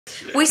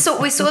We saw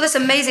this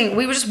amazing.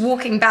 We were just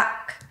walking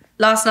back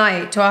last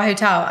night to our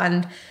hotel,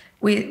 and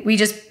we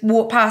just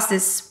walked past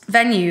this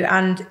venue,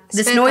 and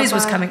this Sveta noise bar.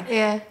 was coming.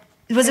 Yeah,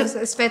 it was a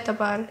Sveta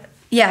bar.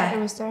 Yeah, it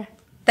was there.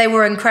 They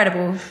were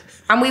incredible,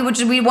 and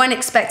we weren't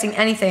expecting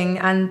anything,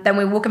 and then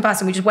we were walking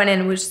past, and we just went in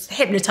and we were just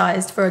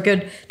hypnotized for a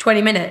good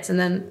 20 minutes, and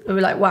then we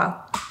were like,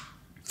 wow,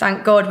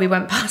 thank God we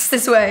went past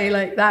this way.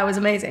 Like, that was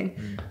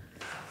amazing.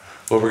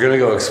 Well, we're gonna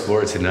go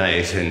explore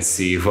tonight and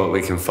see what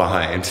we can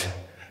find.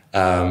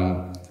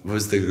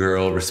 Was the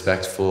girl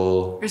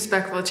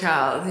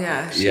Respectfulchild,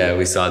 yeah. Yeah,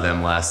 we saw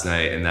them last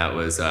night, and that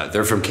was,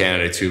 they're from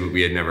Canada too, but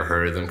we had never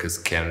heard of them because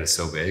Canada's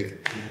so big.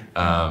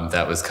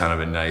 That was kind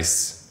of a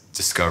nice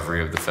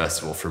discovery of the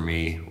festival for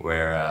me,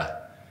 where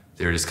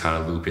they were just kind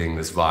of looping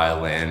this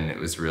violin. It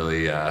was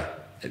really,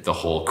 the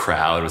whole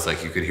crowd was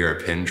like, you could hear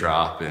a pin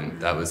drop, and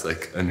that was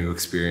like a new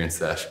experience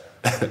that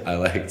I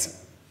liked.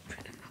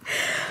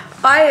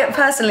 I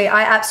absolutely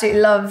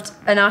loved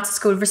an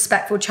artist called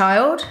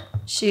Respectfulchild.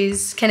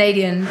 She's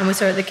Canadian, and we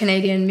saw her at the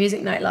Canadian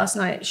Music Night last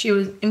night. She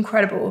was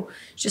incredible.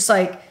 Just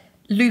like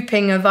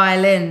looping a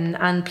violin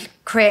and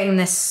creating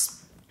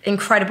this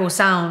incredible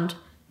sound.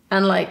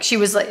 And like, she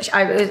was like,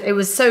 it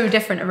was so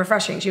different and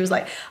refreshing. She was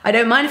like, I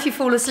don't mind if you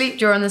fall asleep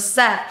during the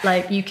set.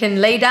 Like, you can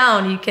lay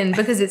down,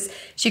 because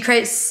she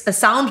creates a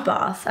sound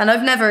bath. And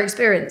I've never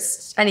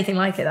experienced anything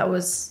like it. That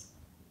was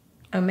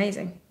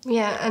amazing.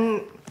 Yeah,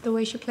 and the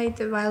way she played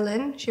the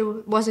violin, she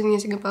wasn't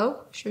using a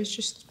bow. She was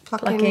just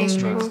plucking the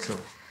strings. Cool.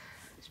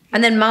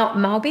 And then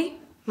Melby?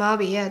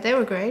 Melby, yeah, they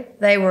were great.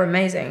 They were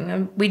amazing.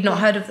 And we'd not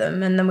heard of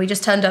them. And then we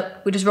just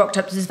rocked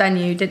up to this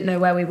venue, didn't know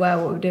where we were,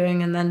 what we were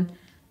doing. And then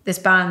this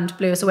band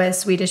blew us away, a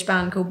Swedish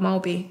band called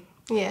Melby.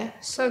 Yeah,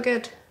 so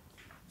good.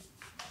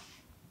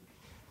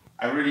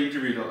 I really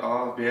interviewed a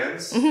lot of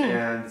bands,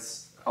 and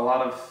a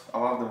lot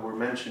of them were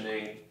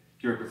mentioning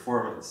your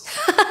performance.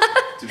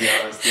 To be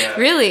honest, yeah.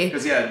 Really?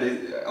 Because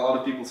a lot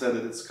of people said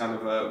that it's kind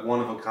of a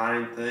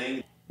one-of-a-kind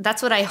thing.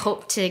 That's what I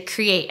hope to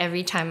create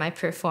every time I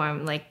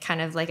perform, like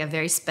kind of like a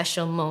very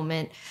special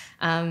moment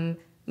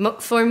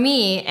for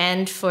me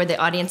and for the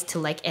audience to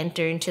like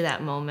enter into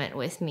that moment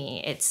with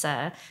me. It's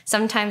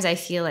sometimes I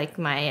feel like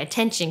my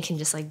attention can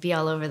just like be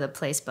all over the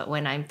place, but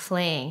when I'm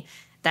playing,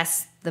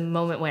 that's the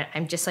moment when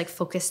I'm just like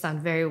focused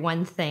on very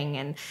one thing,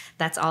 and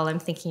that's all I'm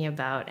thinking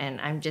about,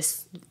 and I'm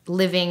just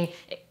living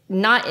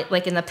not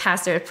like in the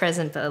past or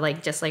present, but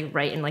like just like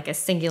right in like a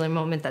singular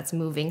moment that's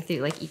moving through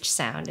like each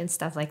sound and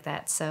stuff like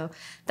that. So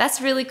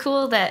that's really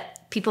cool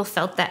that people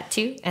felt that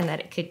too, and that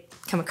it could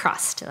come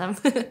across to them.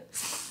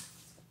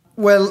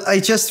 Well,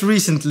 I just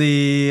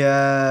recently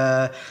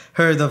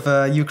heard of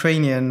a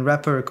Ukrainian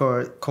rapper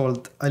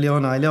called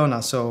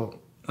Aliona, so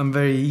I'm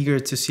very eager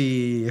to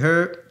see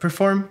her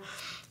perform.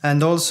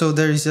 And also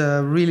there is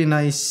a really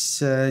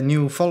nice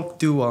new folk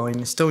duo in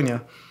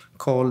Estonia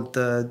called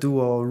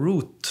duo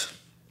Root,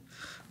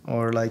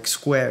 or like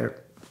square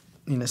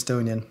in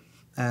Estonian.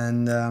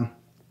 And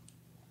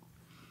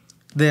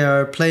they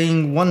are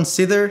playing one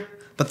zither,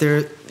 but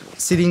they're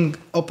sitting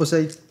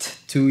opposite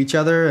to each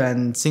other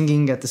and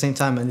singing at the same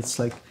time. And it's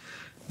like,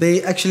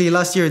 they actually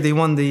last year they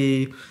won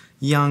the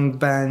young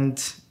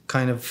band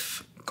kind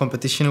of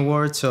competition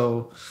award.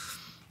 So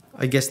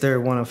I guess they're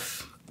one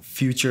of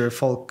future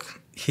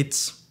folk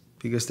hits,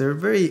 because they're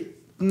very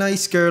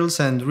nice girls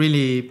and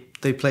really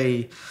they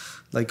play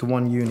like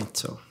one unit.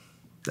 So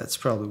that's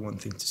probably one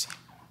thing to see.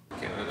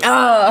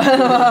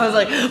 I was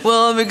like,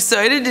 well, I'm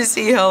excited to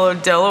see Hello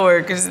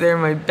Delaware because they're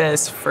my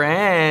best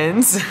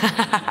friends.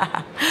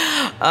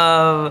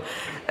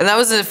 And that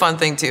was a fun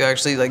thing too,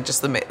 actually, like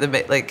just the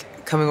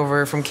like coming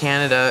over from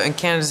Canada, and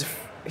Canada's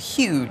a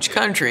huge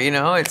country, you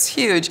know, it's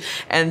huge,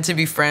 and to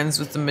be friends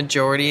with the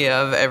majority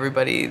of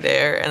everybody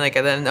there, and like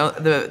then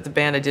the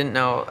band I didn't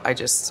know,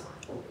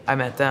 I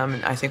met them,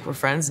 and I think we're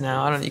friends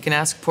now. I don't know, you can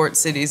ask port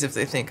cities if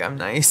they think I'm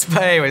nice.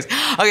 But anyways,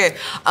 okay.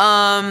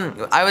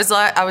 I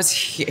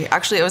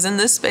was in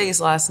this space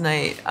last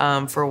night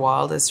for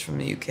Wildest from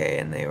the UK,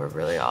 and they were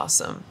really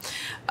awesome.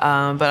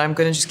 But I'm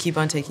gonna just keep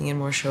on taking in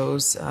more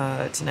shows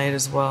tonight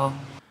as well.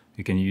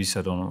 You can use,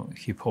 I don't know,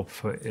 hip hop.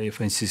 For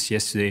instance,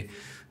 yesterday,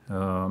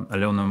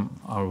 Alena,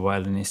 our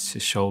violinist,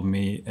 showed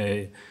me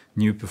a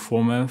new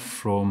performer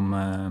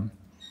from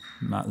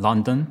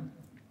London.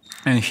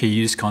 And he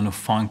used kind of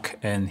funk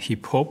and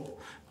hip hop,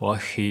 while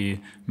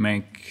he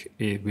make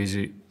it with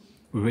a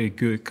really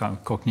good kind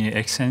of Cockney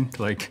accent,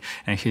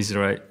 and he's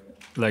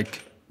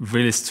like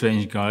really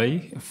strange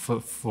guy. For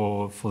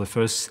the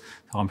first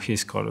time,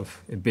 he's kind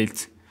of a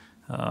bit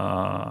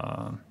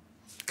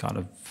kind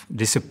of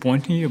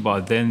disappointing you,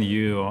 but then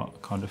you are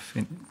kind of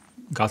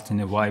got in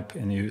a vibe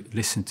and you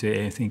listen to it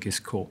and think it's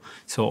cool.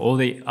 So all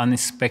the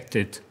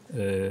unexpected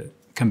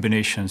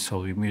combinations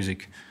of the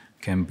music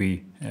can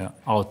be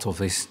out of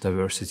this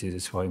diversity.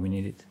 That's why we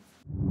need it.